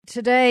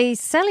Today,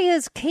 Sally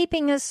is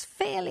keeping us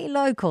fairly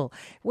local.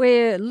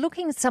 We're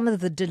looking at some of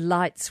the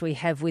delights we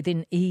have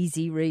within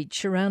easy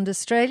reach around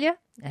Australia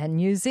and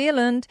New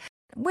Zealand.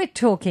 We're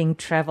talking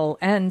travel,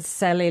 and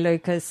Sally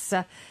Lucas,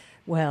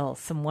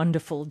 some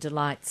wonderful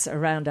delights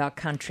around our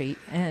country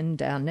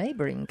and our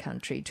neighbouring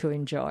country to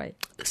enjoy.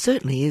 It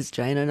certainly is,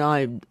 Jane, and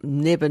I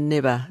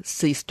never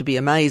cease to be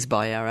amazed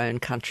by our own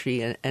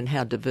country and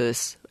how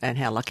diverse and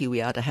how lucky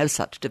we are to have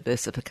such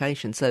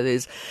diversification. So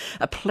there's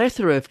a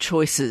plethora of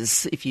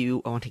choices if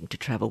you're wanting to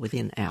travel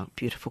within our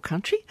beautiful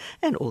country,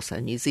 and also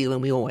New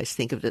Zealand. We always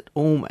think of it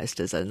almost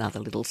as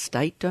another little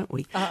state, don't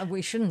we?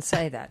 We shouldn't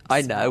say that.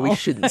 I know, we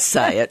shouldn't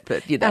say it,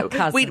 but, you know,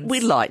 we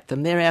cousins. like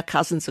them. They're our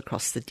cousins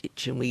across the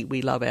ditch, and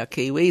we love our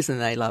Kiwis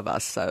and they love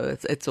us, so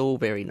it's all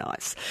very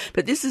nice.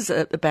 But this is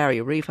a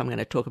barrier reef I'm going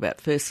to talk about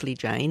firstly,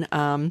 Jane.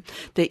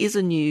 There is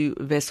a new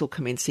vessel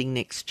commencing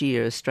next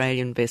year,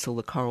 Australian vessel,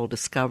 the Coral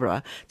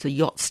Discoverer. It's a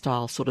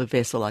yacht-style sort of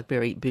vessel, like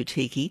very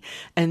boutique-y,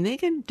 and they're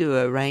going to do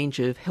a range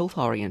of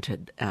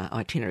health-oriented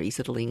itineraries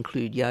that'll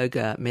include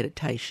yoga,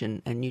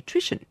 meditation and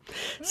nutrition.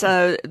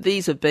 So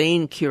these have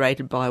been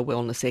curated by a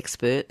wellness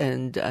expert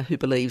and who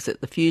believes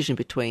that the fusion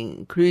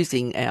between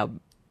cruising our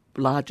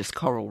largest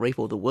coral reef,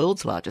 or the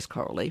world's largest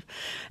coral reef,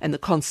 and the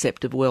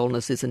concept of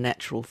wellness is a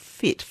natural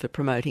fit for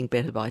promoting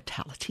better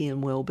vitality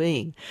and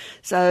well-being.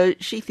 So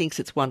she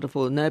thinks it's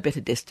wonderful, no better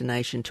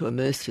destination to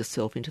immerse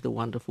yourself into the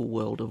wonderful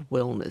world of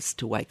wellness,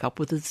 to wake up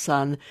with the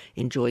sun,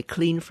 enjoy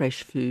clean,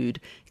 fresh food,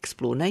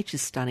 explore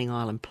nature's stunning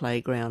island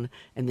playground,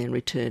 and then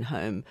return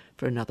home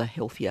for another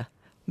healthier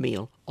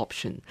meal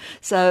option.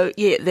 So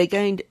yeah,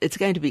 it's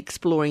going to be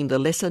exploring the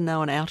lesser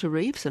known outer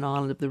reefs and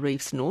Island of the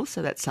Reefs North,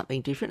 so that's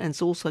something different, and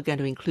it's also going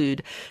to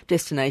include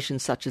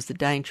destinations such as the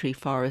Daintree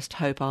Forest,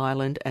 Hope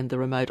Island and the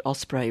remote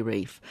Osprey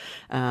Reef.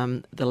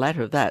 The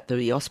latter of that,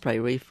 the Osprey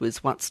Reef,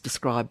 was once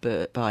described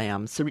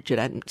by Sir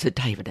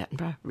David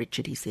Attenborough,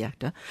 Richard, he's the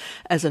actor,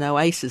 as an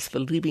oasis for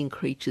living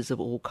creatures of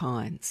all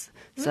kinds.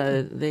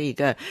 So there you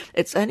go.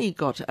 It's only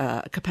got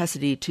a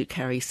capacity to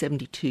carry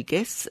 72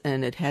 guests,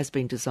 and it has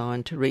been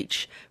designed to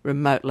reach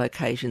remote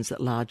locations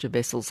that larger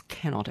vessels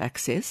cannot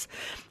access.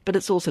 But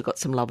it's also got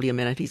some lovely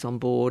amenities on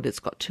board. It's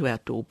got 2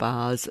 outdoor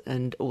bars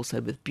and also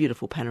with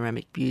beautiful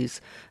panoramic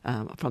views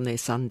from their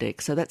sun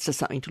deck. So that's just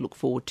something to look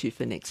forward to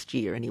for next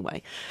year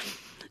anyway.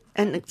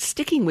 And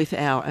sticking with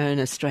our own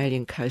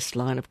Australian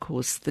coastline, of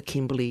course, the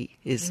Kimberley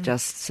is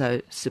just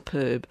so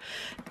superb.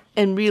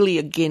 And really,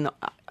 again,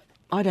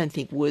 I don't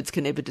think words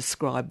can ever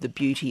describe the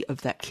beauty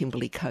of that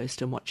Kimberley coast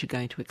and what you're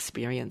going to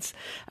experience.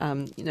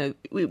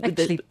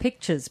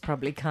 Pictures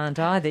probably can't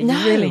either. No.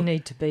 You really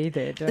need to be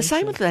there, don't you? The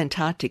same with the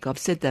Antarctic. I've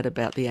said that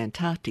about the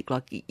Antarctic.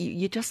 Like,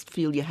 you just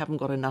feel you haven't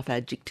got enough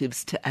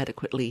adjectives to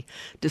adequately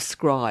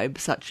describe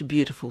such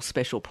beautiful,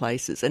 special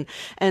places.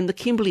 And the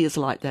Kimberley is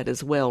like that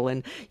as well.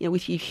 And, you know,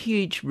 with your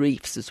huge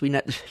reefs, as we know,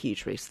 the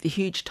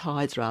huge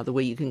tides, rather,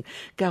 where you can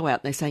go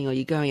out and they're saying,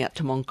 you're going out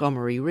to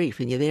Montgomery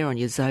Reef and you're there on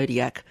your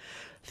Zodiac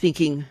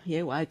thinking,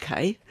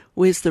 okay,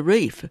 where's the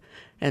reef?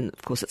 And,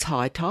 of course, it's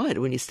high tide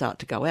when you start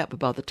to go out, but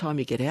by the time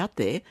you get out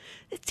there,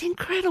 it's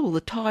incredible.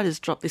 The tide has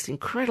dropped this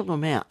incredible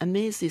amount, and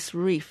there's this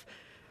reef,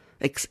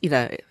 it's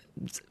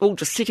all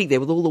just sitting there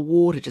with all the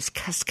water just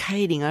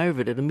cascading over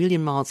it at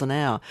 1,000,000 miles an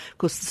hour. Of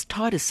course, this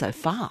tide is so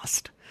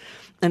fast.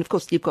 And, of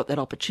course, you've got that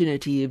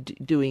opportunity of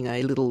doing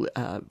a little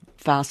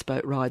fast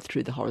boat ride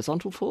through the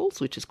horizontal falls,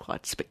 which is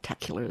quite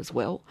spectacular as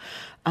well.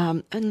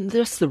 And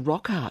just the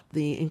rock art,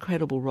 the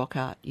incredible rock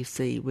art you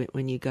see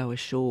when you go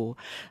ashore.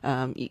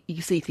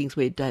 You see things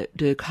where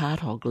Dirk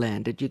Hartog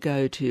landed. You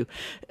go to,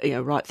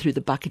 right through the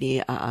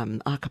Buccaneer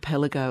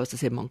archipelago, as I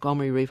said,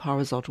 Montgomery Reef,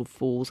 horizontal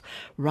falls,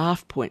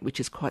 Raft Point,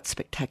 which is quite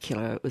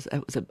spectacular.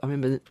 I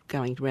remember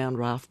going around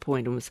Raft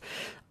Point and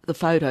the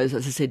photos,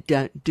 as I said,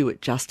 don't do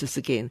it justice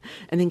again.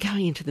 And then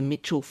going into the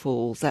Mitchell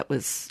Falls, that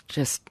was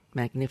just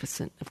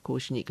magnificent, of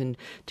course, and you can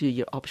do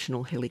your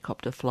optional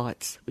helicopter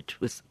flights, which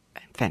was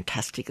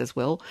fantastic as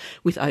well,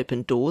 with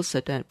open doors, so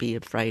don't be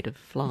afraid of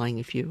flying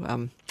if you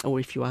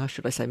are,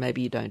 should I say,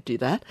 maybe you don't do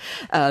that.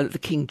 The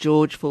King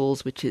George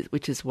Falls, which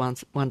is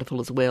wonderful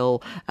as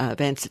well,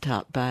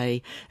 Vansittart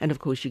Bay, and of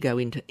course you go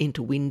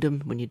into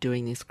Wyndham when you're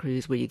doing this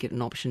cruise, where you get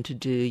an option to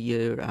do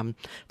your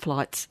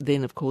flights,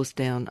 then of course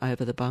down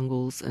over the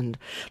Bungles. And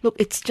look,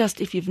 it's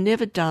just, if you've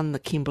never done the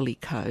Kimberley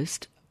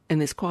coast,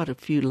 and there's quite a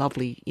few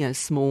lovely,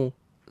 small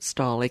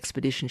style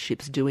expedition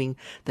ships doing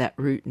that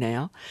route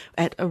now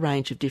at a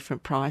range of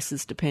different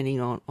prices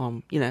depending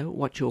on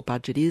what your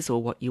budget is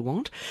or what you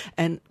want.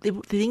 And the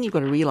thing you've got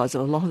to realise, that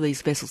a lot of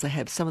these vessels, they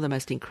have some of the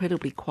most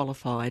incredibly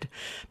qualified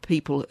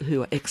people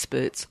who are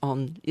experts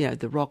on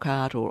the rock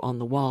art or on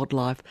the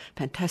wildlife,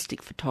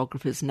 fantastic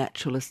photographers,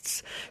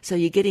 naturalists. So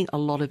you're getting a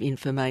lot of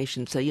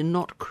information. So you're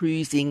not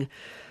cruising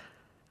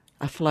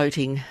a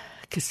floating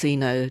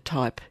casino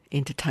type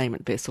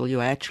entertainment vessel.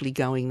 You're actually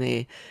going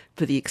there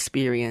for the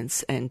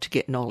experience and to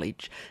get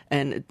knowledge.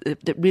 And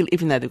really,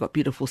 even though they've got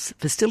beautiful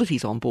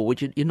facilities on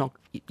board, you're not,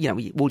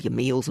 all your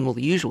meals and all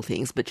the usual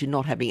things, but you're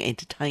not having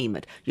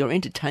entertainment. Your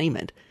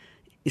entertainment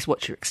is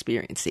what you're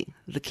experiencing,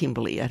 the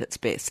Kimberley at its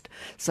best.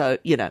 So,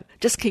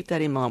 just keep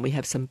that in mind. We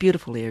have some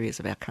beautiful areas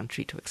of our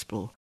country to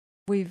explore.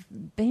 We've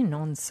been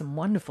on some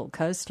wonderful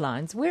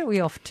coastlines. Where are we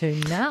off to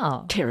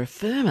now? Terra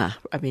firma.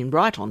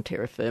 Right on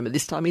terra firma,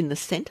 this time in the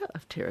centre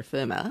of terra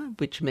firma,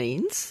 which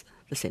means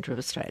the centre of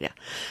Australia.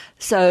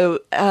 So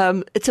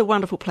it's a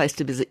wonderful place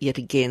to visit yet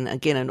again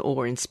an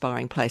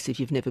awe-inspiring place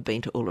if you've never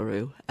been to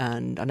Uluru.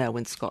 And I know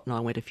when Scott and I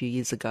went a few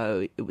years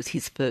ago, it was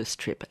his first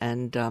trip,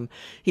 and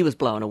he was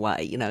blown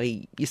away.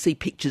 You see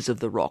pictures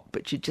of the rock,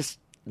 but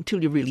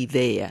until you're really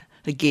there,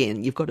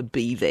 again, you've got to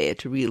be there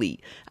to really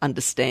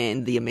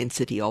understand the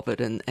immensity of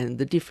it and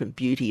the different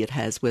beauty it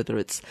has, whether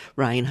it's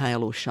rain,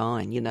 hail or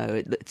shine.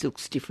 It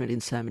looks different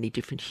in so many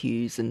different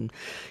hues and,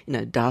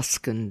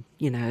 dusk and,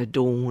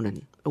 dawn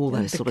and all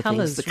those sort of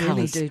things. The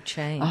colours really do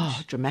change.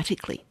 Oh,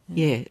 dramatically.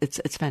 Yeah,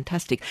 it's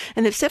fantastic.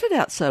 And they've set it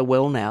out so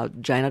well now,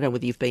 Jane. I don't know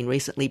whether you've been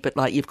recently,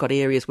 but you've got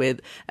areas where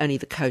only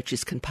the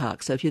coaches can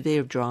park. So if you're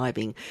there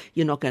driving,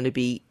 you're not going to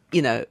be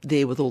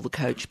there with all the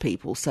coach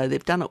people. So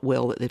they've done it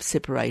well that they've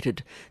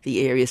separated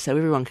the areas so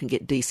everyone can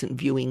get decent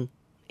viewing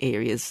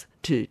areas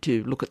to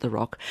look at the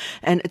rock.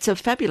 And it's a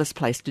fabulous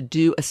place to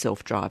do a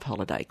self-drive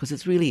holiday because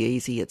it's really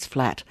easy, it's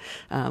flat.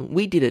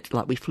 We did it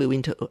we flew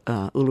into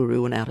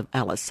Uluru and out of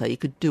Alice, so you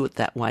could do it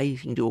that way. You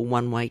can do a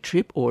one-way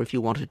trip, or if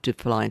you wanted to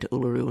fly into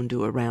Uluru and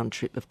do a round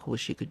trip, of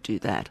course you could do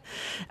that.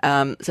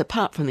 So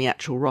apart from the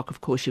actual rock,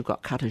 of course, you've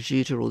got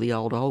Katajuta, or the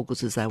old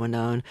Olgas as they were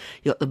known.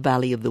 You've got the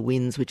Valley of the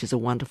Winds, which is a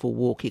wonderful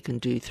walk you can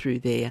do through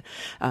there.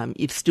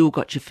 You've still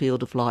got your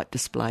Field of Light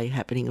display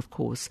happening, of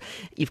course.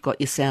 You've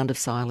got your Sound of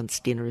Silence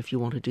dinner if you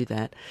want to do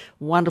that.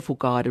 Wonderful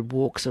guided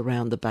walks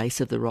around the base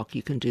of the rock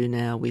you can do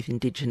now with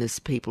Indigenous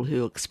people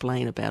who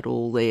explain about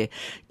all their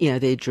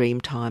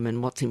dream time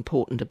and what's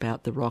important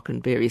about the rock,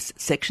 and various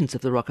sections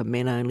of the rock are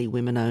men only,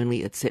 women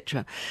only,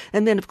 etc.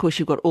 And then, of course,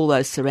 you've got all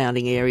those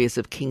surrounding areas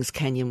of Kings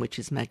Canyon, which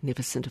is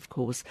magnificent, of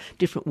course.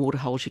 Different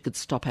waterholes you could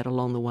stop at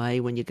along the way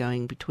when you're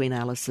going between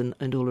Alice and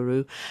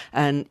Uluru.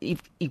 And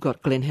you've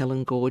got Glen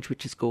Helen Gorge,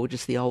 which is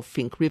gorgeous. The old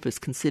Finke River is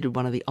considered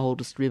one of the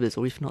oldest rivers,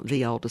 or if not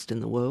the oldest in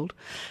the world.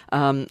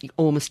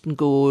 Ormiston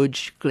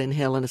Gorge, Glen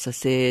Helen, as I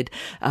said.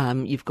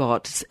 You've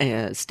got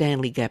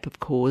Stanley Gap, of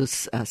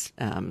course,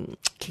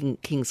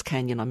 Kings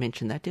Canyon. I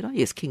mentioned that, did I?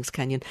 Yes, Kings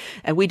Canyon.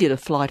 And we did a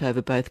flight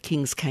over both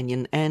Kings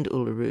Canyon and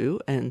Uluru,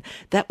 and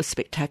that was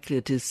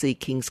spectacular to see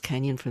Kings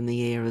Canyon from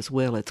the air as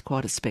well. It's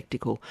quite a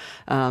spectacle.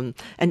 And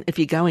if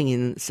you're going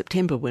in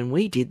September, when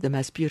we did, the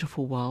most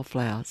beautiful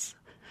wildflowers.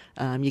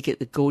 You get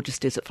the gorgeous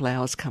desert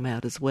flowers come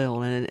out as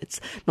well, and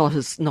it's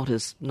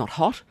not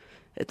hot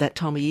at that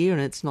time of year,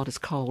 and it's not as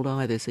cold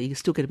either, so you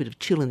still get a bit of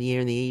chill in the air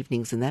in the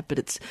evenings and that, but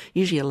it's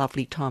usually a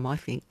lovely time, I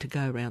think, to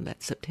go around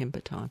that September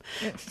time.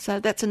 Yes. So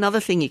that's another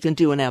thing you can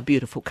do in our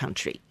beautiful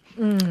country.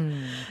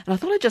 And I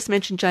thought I'd just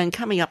mention, Jane,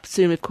 coming up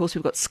soon, of course,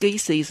 we've got ski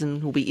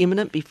season will be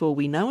imminent before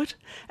we know it,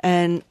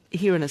 and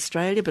here in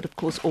Australia, but of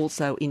course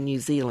also in New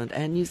Zealand.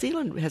 And New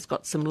Zealand has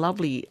got some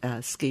lovely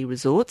ski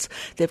resorts.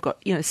 They've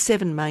got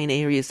 7 main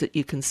areas that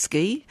you can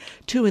ski,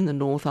 2 in the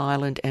North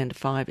Island and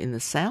 5 in the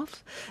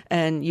South.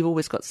 And you've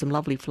always got some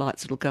lovely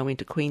flights that'll go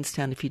into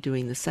Queenstown if you're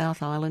doing the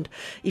South Island.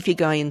 If you're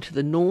going into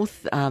the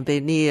North,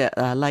 they're near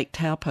Lake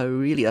Taupo,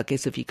 really, I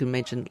guess if you can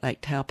mention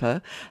Lake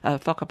Taupo.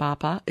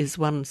 Whakapapa is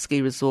one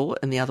ski resort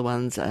and the other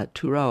one's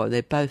Turoa.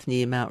 They're both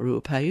near Mount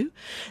Ruapehu.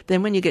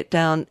 Then when you get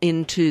down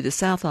into the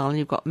South Island,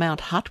 you've got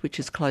Mount Hutt, which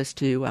is close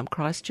to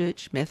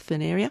Christchurch,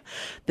 Methven area.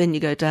 Then you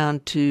go down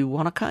to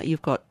Wanaka.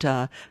 You've got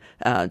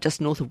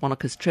just north of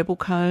Wanaka's Treble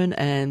Cone,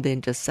 and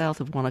then just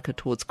south of Wanaka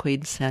towards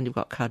Queenstown, you've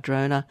got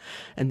Cardrona,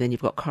 and then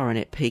you've got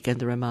Coronet Peak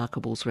and the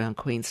Remarkables around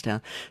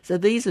Queenstown. So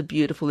these are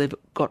beautiful. They've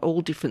got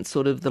all different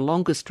the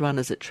longest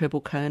runners at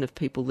Treble Cone of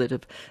people that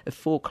have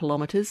 4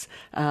 kilometres,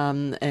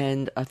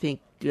 and I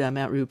think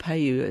Mount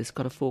Ruapehu has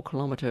got a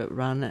 4-kilometre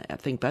run. I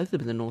think both of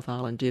them in the North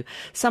Island do.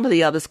 Some of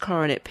the others,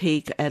 Coronet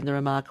Peak and the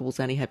Remarkables,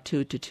 only have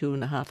 2 to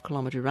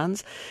 2.5-kilometre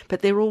runs,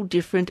 but they're all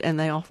different, and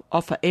they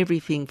offer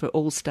everything for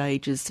all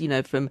stages,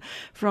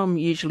 from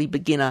usually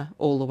beginner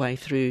all the way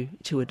through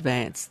to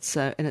advanced.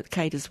 So, and it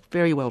caters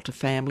very well to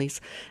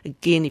families.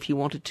 Again, if you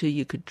wanted to,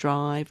 you could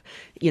drive.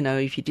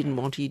 If you didn't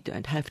want to, you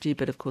don't have to,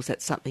 but of course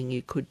that's something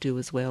you could do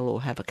as well,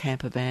 or have a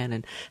camper van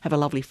and have a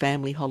lovely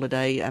family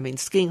holiday. I mean,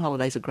 skiing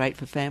holidays are great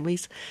for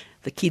families.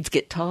 The kids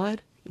get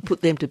tired, you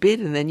put them to bed,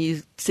 and then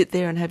you sit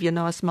there and have your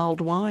nice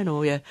mulled wine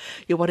or your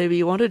whatever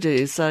you want to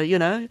do. So,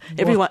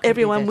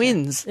 everyone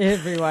wins.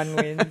 Everyone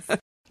wins.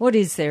 What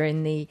is there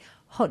in the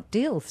hot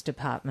deals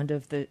department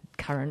of the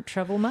current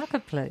travel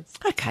marketplace?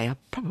 Okay,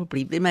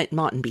 there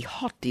mightn't be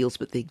hot deals,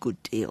 but they're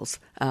good deals.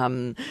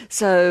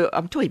 So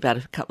I'm talking about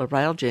a couple of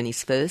rail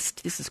journeys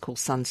first. This is called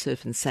Sun,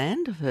 Surf and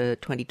Sand for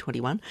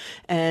 2021,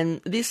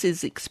 and this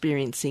is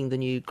experiencing the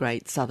new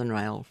Great Southern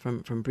Rail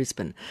from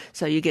Brisbane.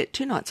 So you get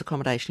 2 nights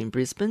accommodation in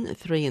Brisbane,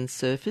 3 in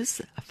Surfers,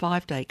 a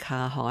 5-day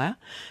car hire,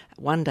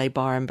 one-day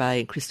Byron Bay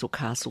and Crystal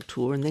Castle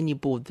tour, and then you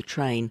board the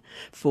train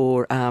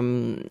for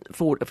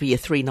your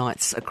 3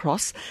 nights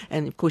across.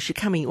 And, of course, you're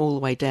coming all the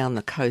way down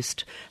the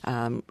coast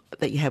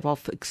that you have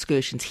off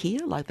excursions here,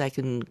 like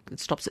it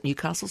stops at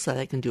Newcastle, so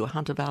they can do a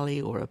Hunter Valley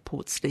or a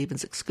Port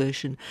Stephens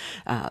excursion,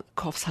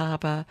 Coffs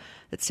Harbour,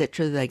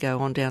 etc. They go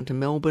on down to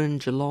Melbourne,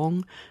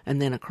 Geelong,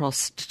 and then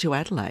across to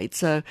Adelaide.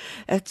 So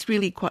it's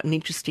really quite an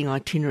interesting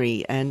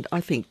itinerary, and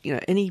I think,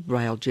 any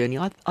rail journey,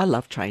 I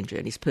love train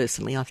journeys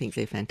personally. I think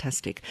they're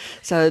fantastic.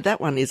 So that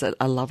one is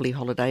a lovely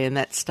holiday, and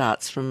that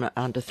starts from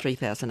under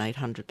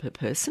 $3,800 per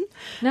person.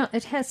 Now,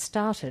 it has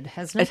started,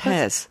 hasn't it? It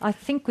has. I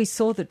think we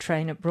saw the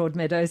train at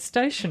Broadmeadows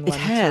Station one time.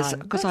 It has,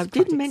 because I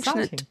did mention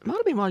exciting. it. Might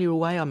have been while you were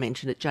away I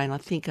mentioned it, Jane. I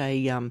think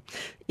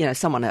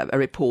someone, a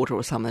reporter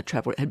or someone, a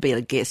traveller, had been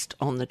a guest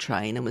on the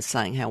train and was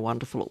saying how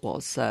wonderful it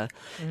was. So,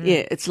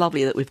 it's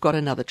lovely that we've got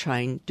another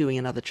train doing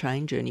another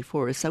train journey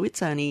for us. So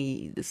it's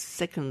only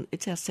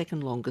it's our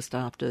second longest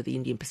after the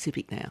Indian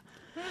Pacific now.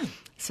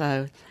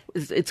 So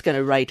it's going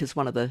to rate as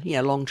one of the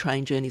long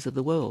train journeys of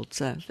the world.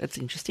 So that's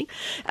interesting.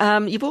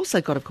 You've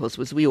also got, of course,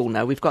 as we all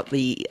know, we've got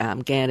the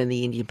Ghan and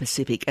the Indian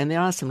Pacific, and there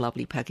are some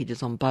lovely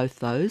packages on both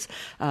those.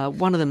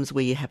 One of them is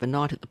where you have a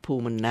night at the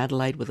Pullman in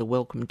Adelaide with a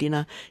welcome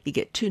dinner. You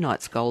get 2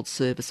 nights gold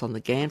service on the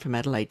Ghan from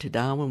Adelaide to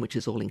Darwin, which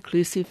is all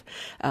inclusive.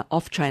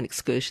 Off-train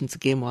excursions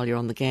again while you're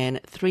on the Ghan.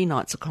 3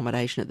 nights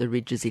accommodation at the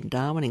Ridges in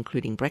Darwin,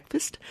 including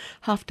breakfast.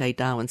 Half-day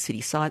Darwin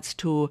City Sights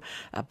tour,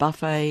 a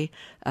buffet,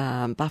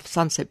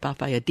 sunset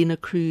buffet, a dinner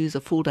cruise, a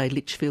full-day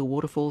Litchfield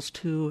Waterfalls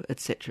tour,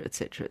 etc.,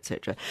 etc.,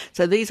 etc.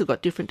 So these have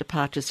got different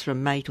departures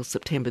from May till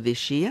September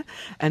this year,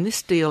 and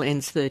this deal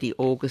ends 30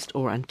 August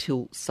or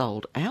until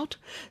sold out.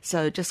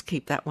 So just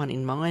keep that one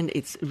in mind.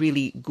 It's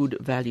really good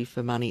value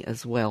for money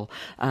as well.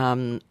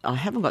 I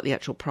haven't got the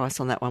actual price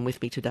on that one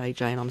with me today,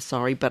 Jane, I'm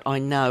sorry, but I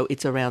know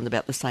it's around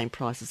about the same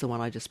price as the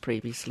one I just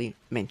previously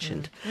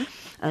mentioned.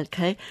 Mm-hmm.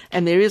 Okay,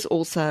 and there is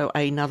also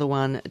another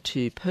one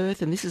to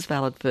Perth, and this is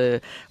valid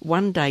for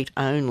one date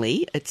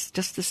only. It's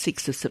just the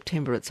 6th of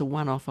September. It's a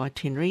one-off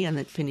itinerary, and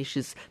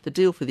the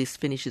deal for this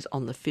finishes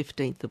on the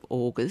 15th of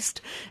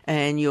August,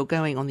 and you're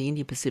going on the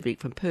Indian Pacific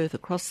from Perth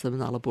across the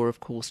Nullarbor, of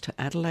course, to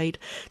Adelaide.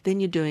 Then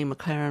you're doing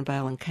McLaren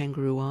Vale and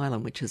Kangaroo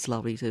Island, which is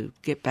lovely to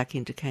get back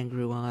into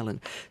Kangaroo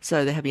Island.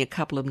 So they're having a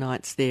couple of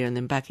nights there and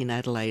then back in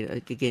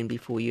Adelaide again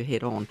before you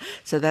head on.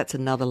 So that's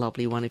another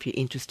lovely one if you're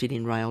interested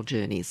in rail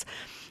journeys.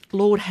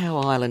 Lord Howe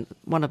Island,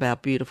 one of our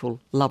beautiful,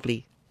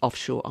 lovely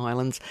offshore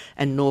islands,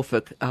 and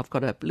Norfolk. I've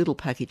got a little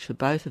package for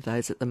both of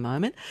those at the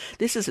moment.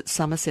 This is at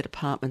Somerset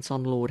Apartments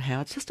on Lord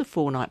Howe. It's just a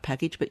 4-night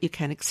package, but you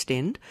can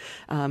extend.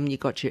 You've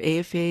got your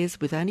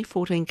airfares with only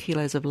 14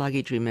 kilos of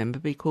luggage, remember,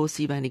 because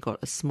you've only got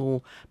a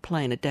small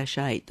plane, a Dash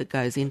 8, that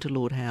goes into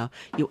Lord Howe.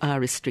 You are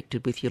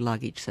restricted with your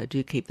luggage, so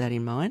do keep that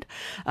in mind.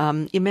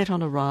 You're met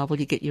on arrival.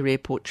 You get your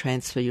airport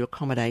transfer, your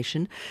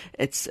accommodation.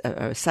 It's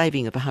a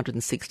saving of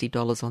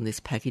 $160 on this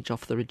package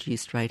off the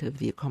reduced rate of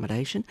the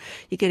accommodation.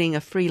 You're getting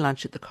a free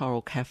lunch at the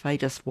Coral Cafe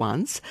just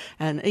once,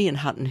 and Ian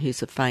Hutton,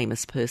 who's a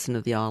famous person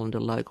of the island,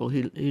 a local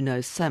who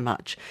knows so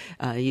much,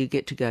 you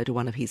get to go to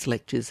one of his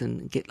lectures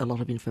and get a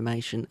lot of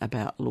information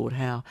about Lord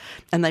Howe.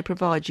 And they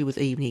provide you with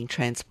evening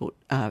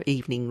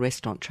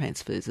restaurant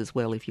transfers as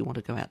well if you want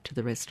to go out to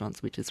the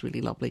restaurants, which is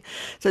really lovely.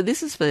 So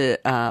this is for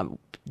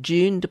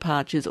June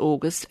departures,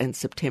 August and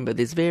September.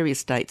 There's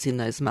various dates in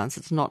those months.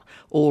 It's not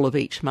all of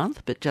each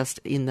month, but just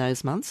in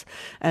those months.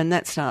 And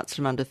that starts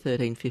from under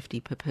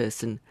 $1,350 per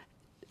person.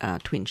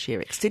 Twin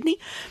Share X Sydney.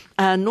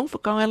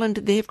 Norfolk Island,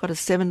 they've got a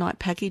 7-night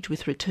package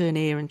with return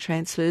air and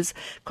transfers.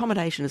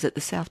 Accommodation is at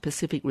the South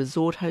Pacific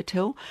Resort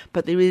Hotel,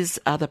 but there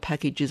is other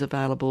packages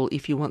available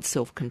if you want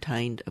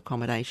self-contained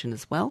accommodation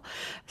as well.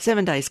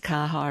 7 days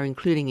car hire,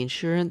 including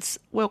insurance,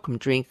 welcome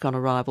drink on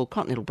arrival,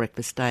 continental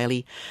breakfast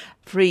daily,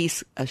 free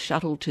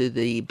shuttle to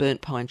the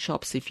Burnt Pine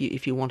Shops if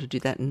you want to do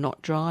that and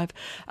not drive,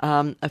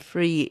 a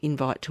free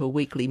invite to a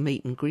weekly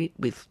meet and greet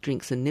with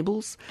drinks and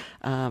nibbles,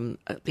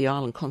 the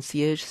Island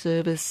Concierge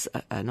Service,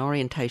 an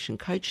orientation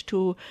coach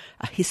tour,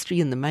 a History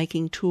in the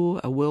Making tour,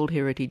 a World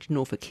Heritage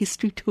Norfolk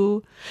History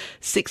tour,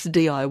 6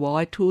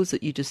 DIY tours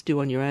that you just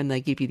do on your own.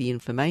 They give you the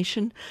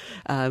information.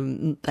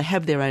 They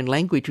have their own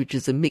language, which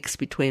is a mix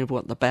between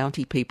what the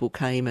Bounty people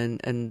came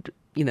and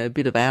a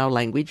bit of our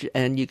language,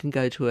 and you can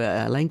go to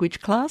a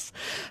language class.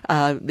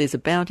 There's a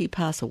Bounty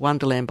Pass, a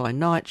Wonderland by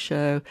Night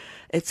show,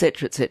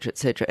 etc., etc.,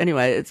 etc.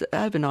 Anyway, it's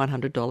over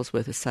 $900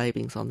 worth of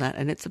savings on that,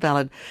 and it's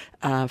valid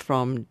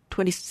from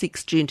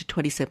 26 June to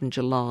 27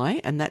 July,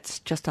 and that's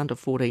just under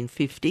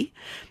 $1,450.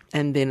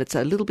 And then it's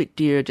a little bit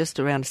dearer, just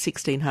around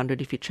 $1,600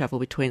 if you travel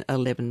between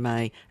 11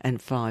 May and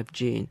 5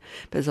 June.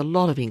 But there's a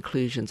lot of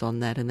inclusions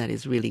on that, and that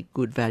is really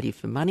good value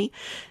for money.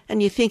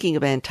 And you're thinking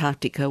of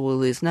Antarctica, well,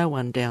 there's no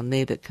one down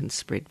there that can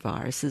spread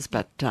viruses,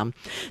 but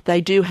they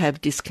do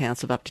have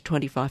discounts of up to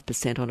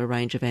 25% on a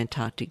range of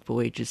Antarctic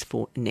voyages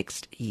for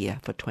next year,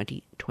 for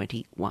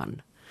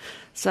 2021.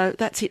 So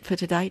that's it for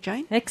today,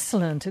 Jane.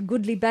 Excellent. A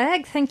goodly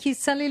bag. Thank you,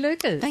 Sally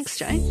Lucas. Thanks,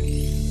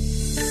 Jane.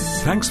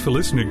 Thanks for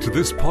listening to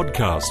this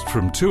podcast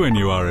from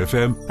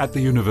 2NURFM at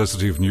the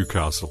University of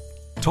Newcastle.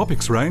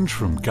 Topics range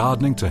from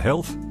gardening to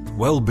health,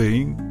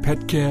 well-being,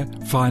 pet care,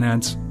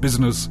 finance,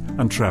 business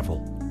and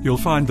travel. You'll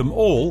find them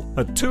all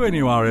at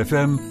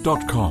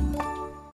 2NURFM.com.